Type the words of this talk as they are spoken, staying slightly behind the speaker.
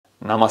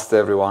Namaste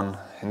everyone.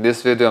 In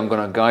this video I'm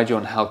going to guide you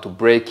on how to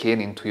break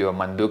into your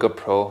Manduka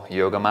Pro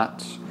Yoga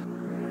Mat.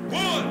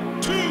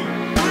 1, 2,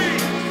 3,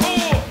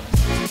 4.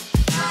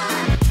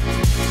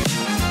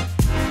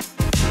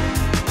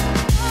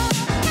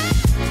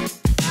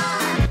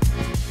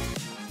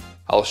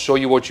 I'll show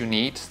you what you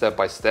need step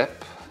by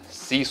step.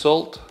 Sea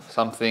salt,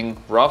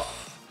 something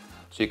rough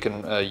so you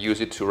can use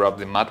it to rub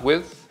the mat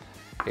with.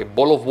 A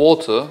bowl of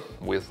water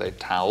with a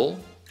towel.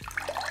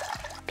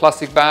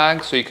 Plastic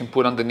bag so you can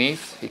put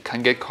underneath. It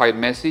can get quite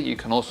messy. You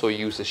can also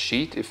use a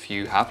sheet if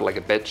you have like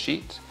a bed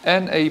sheet,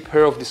 and a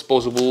pair of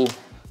disposable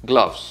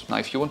gloves. Now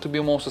if you want to be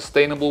more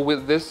sustainable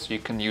with this, you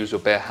can use your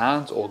bare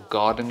hands or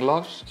garden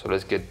gloves. So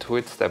let's get to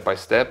it step by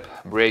step.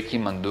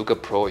 Breaking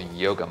Manduka Pro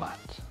Yoga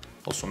Mat.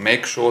 Also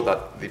make sure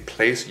that the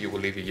place you will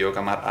leave your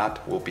yoga mat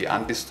at will be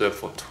undisturbed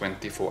for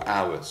 24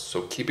 hours.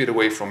 So keep it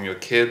away from your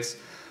kids,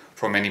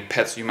 from any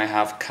pets you may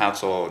have,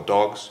 cats or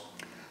dogs.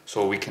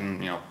 So we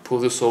can, pull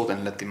the salt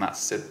and let the mat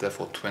sit there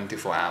for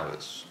 24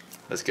 hours.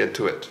 Let's get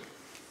to it.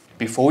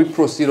 Before we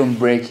proceed on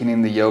breaking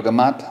in the yoga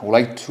mat, I would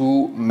like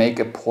to make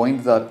a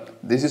point that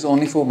this is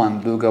only for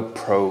Manduka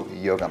Pro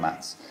Yoga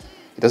Mats.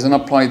 It doesn't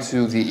apply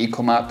to the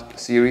EcoMat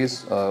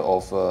series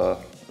of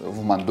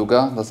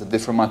Manduka. That's a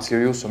different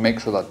material, so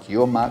make sure that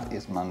your mat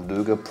is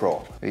Manduka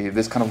Pro.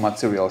 This kind of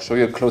material, I'll show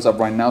you a close-up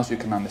right now so you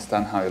can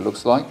understand how it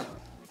looks like.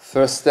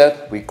 First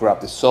step, we grab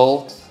the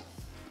salt.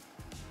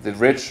 The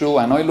ritual,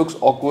 I know it looks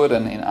awkward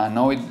and I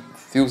know it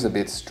feels a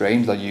bit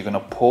strange that you're gonna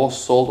pour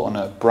salt on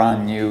a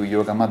brand new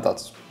yoga mat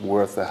that's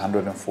worth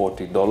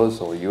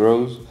 $140 or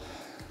euros.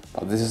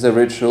 But this is a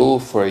ritual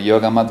for a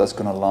yoga mat that's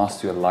gonna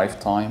last you a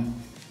lifetime.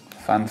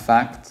 Fun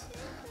fact,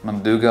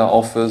 Manduka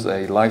offers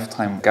a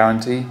lifetime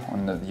guarantee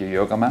on your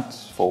yoga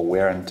mats for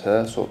wear and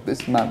tear, so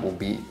this mat will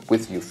be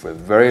with you for a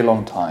very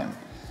long time.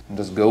 And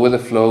just go with the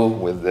flow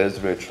with this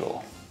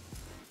ritual.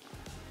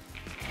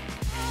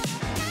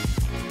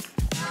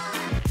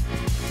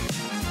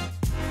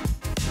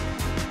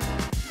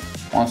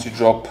 Once you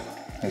drop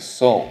the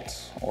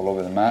salt all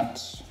over the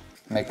mat,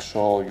 make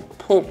sure you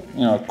put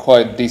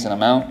quite a decent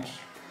amount.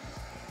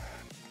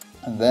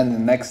 And then the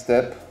next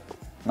step,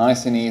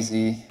 nice and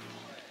easy,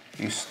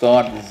 you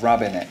start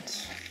rubbing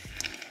it.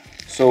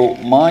 So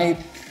my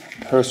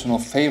personal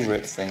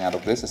favorite thing out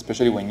of this,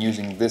 especially when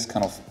using this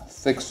kind of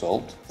thick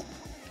salt,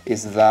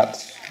 is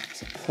that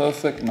it's a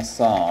perfect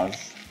massage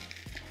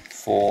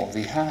for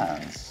the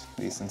hands.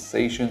 The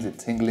sensations, the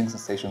tingling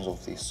sensations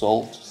of the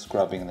salt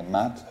scrubbing the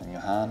mat on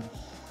your hand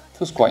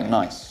feels quite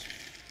nice.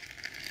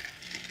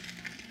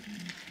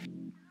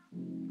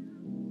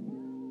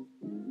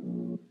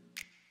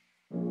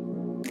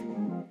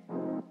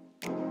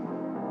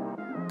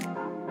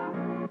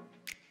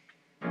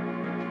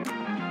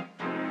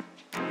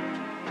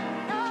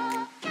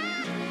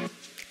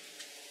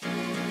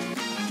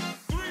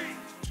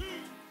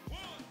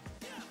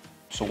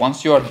 So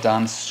once you are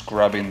done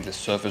scrubbing the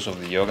surface of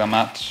the yoga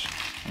mat,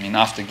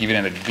 after giving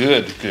it a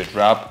good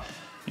rub,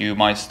 you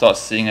might start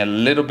seeing a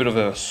little bit of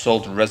a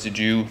salt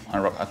residue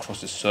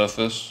across the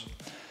surface.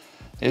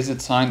 Here's the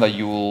time that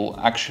you will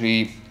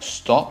actually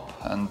stop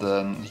and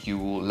then you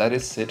will let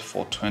it sit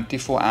for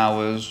 24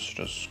 hours.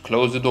 Just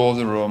close the door of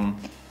the room,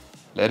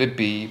 let it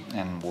be,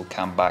 and we'll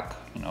come back,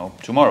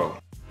 tomorrow.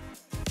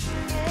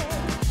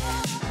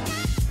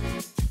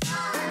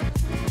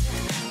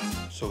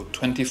 So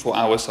 24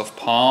 hours have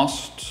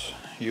passed.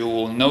 You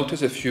will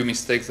notice a few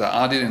mistakes that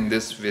I did in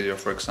this video,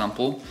 for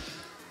example.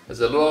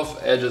 There's a lot of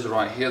edges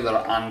right here that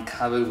are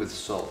uncovered with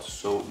salt.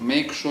 So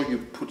make sure you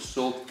put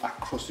salt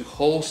across the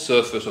whole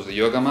surface of the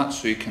yoga mat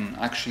so you can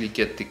actually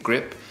get the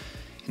grip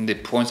in the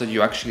points that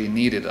you actually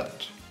need it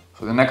at.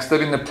 So the next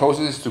step in the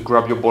process is to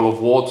grab your bowl of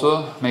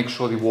water. Make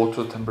sure the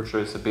water temperature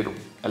is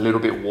a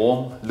little bit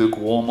warm,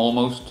 lukewarm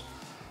almost.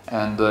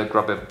 And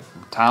grab a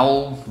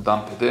towel,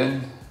 dump it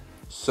in,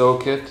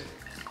 soak it,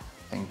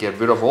 and get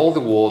rid of all the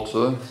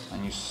water,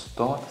 and you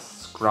start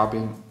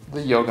scrubbing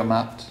the yoga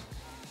mat.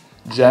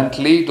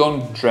 Gently,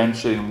 don't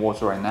drench it in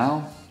water right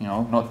now,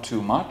 not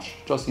too much,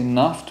 just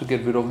enough to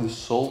get rid of the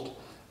salt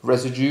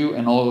residue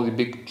and all the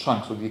big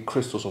chunks of the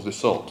crystals of the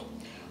salt.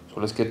 So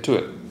let's get to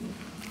it.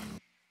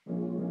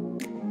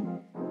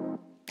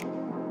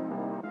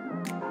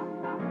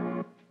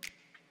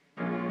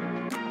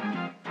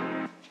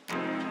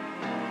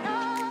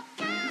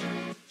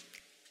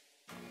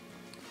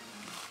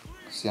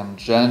 See, I'm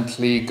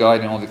gently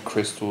guiding all the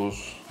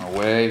crystals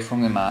away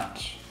from the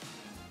mat.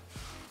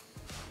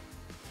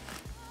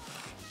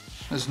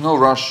 There's no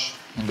rush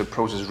in the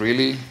process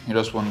really, you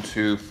just want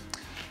to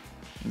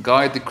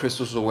guide the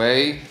crystals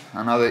away.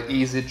 Another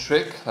easy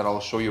trick that I'll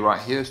show you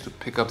right here is to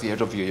pick up the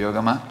edge of your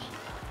yoga mat.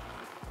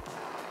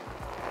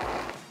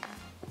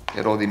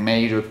 Get all the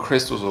major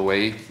crystals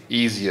away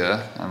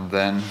easier, and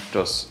then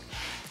just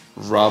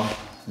rub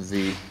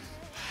the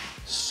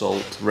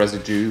salt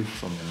residue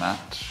from the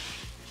mat.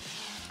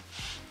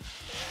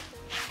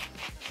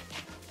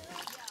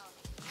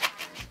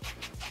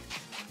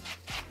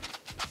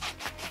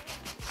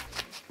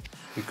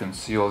 You can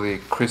see all the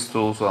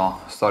crystals are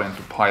starting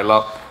to pile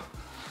up.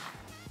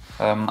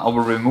 I will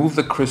remove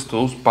the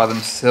crystals by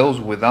themselves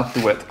without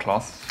the wet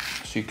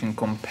cloth, so you can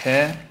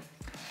compare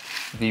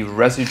the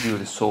residue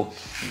the salt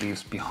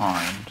leaves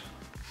behind.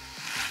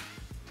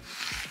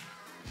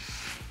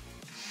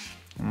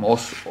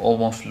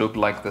 Almost look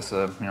like there's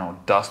a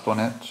dust on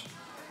it,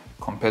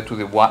 compared to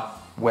the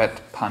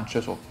wet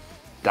patches or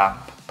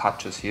damp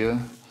patches here.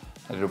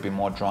 A little bit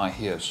more dry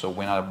here. So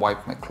when I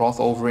wipe my cloth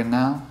over it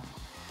now,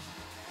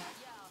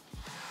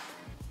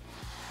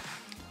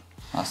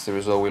 that's the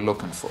result we're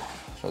looking for.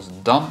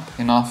 Just damp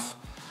enough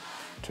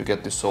to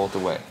get the salt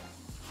away.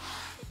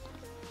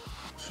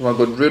 So I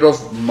got rid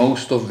of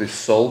most of the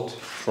salt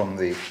from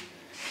the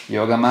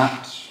yoga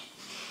mat.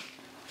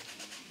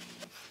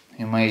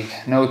 You may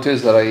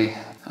notice that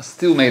I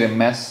still made a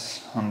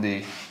mess on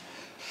the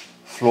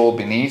floor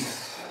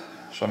beneath,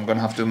 so I'm gonna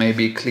have to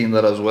maybe clean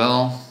that as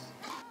well.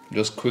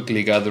 Just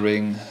quickly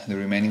gathering the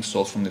remaining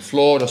salt from the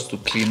floor just to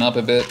clean up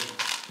a bit.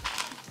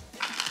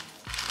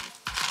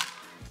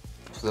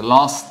 So the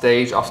last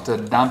stage after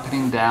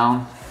dampening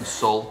down the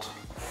salt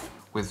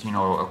with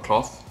a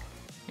cloth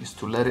is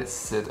to let it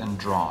sit and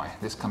dry.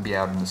 This can be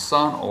out in the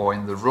sun or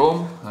in the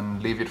room,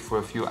 and leave it for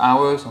a few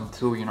hours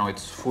until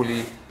it's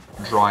fully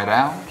dried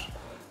out,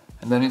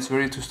 and then it's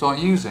ready to start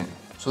using.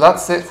 So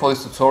that's it for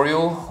this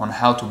tutorial on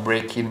how to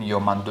break in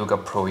your Manduka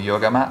Pro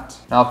Yoga Mat.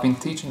 Now, I've been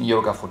teaching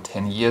yoga for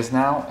 10 years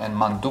now, and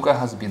Manduka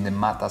has been the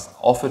mat that's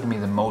offered me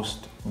the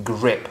most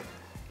grip.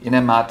 In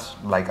a mat,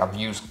 like I've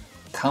used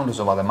countless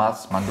of other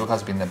mats, Manduka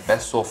has been the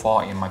best so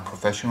far in my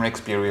professional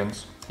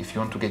experience. If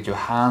you want to get your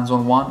hands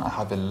on one, I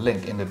have a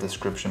link in the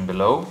description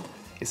below.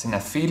 It's an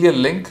affiliate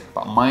link,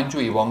 but mind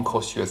you, it won't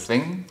cost you a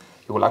thing.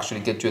 It will actually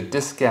get you a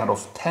discount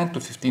of 10 to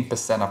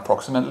 15%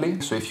 approximately.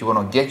 So if you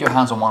want to get your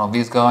hands on one of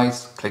these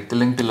guys, click the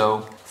link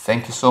below.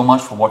 Thank you so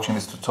much for watching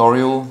this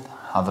tutorial.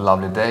 Have a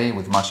lovely day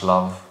with much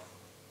love.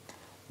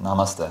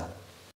 Namaste.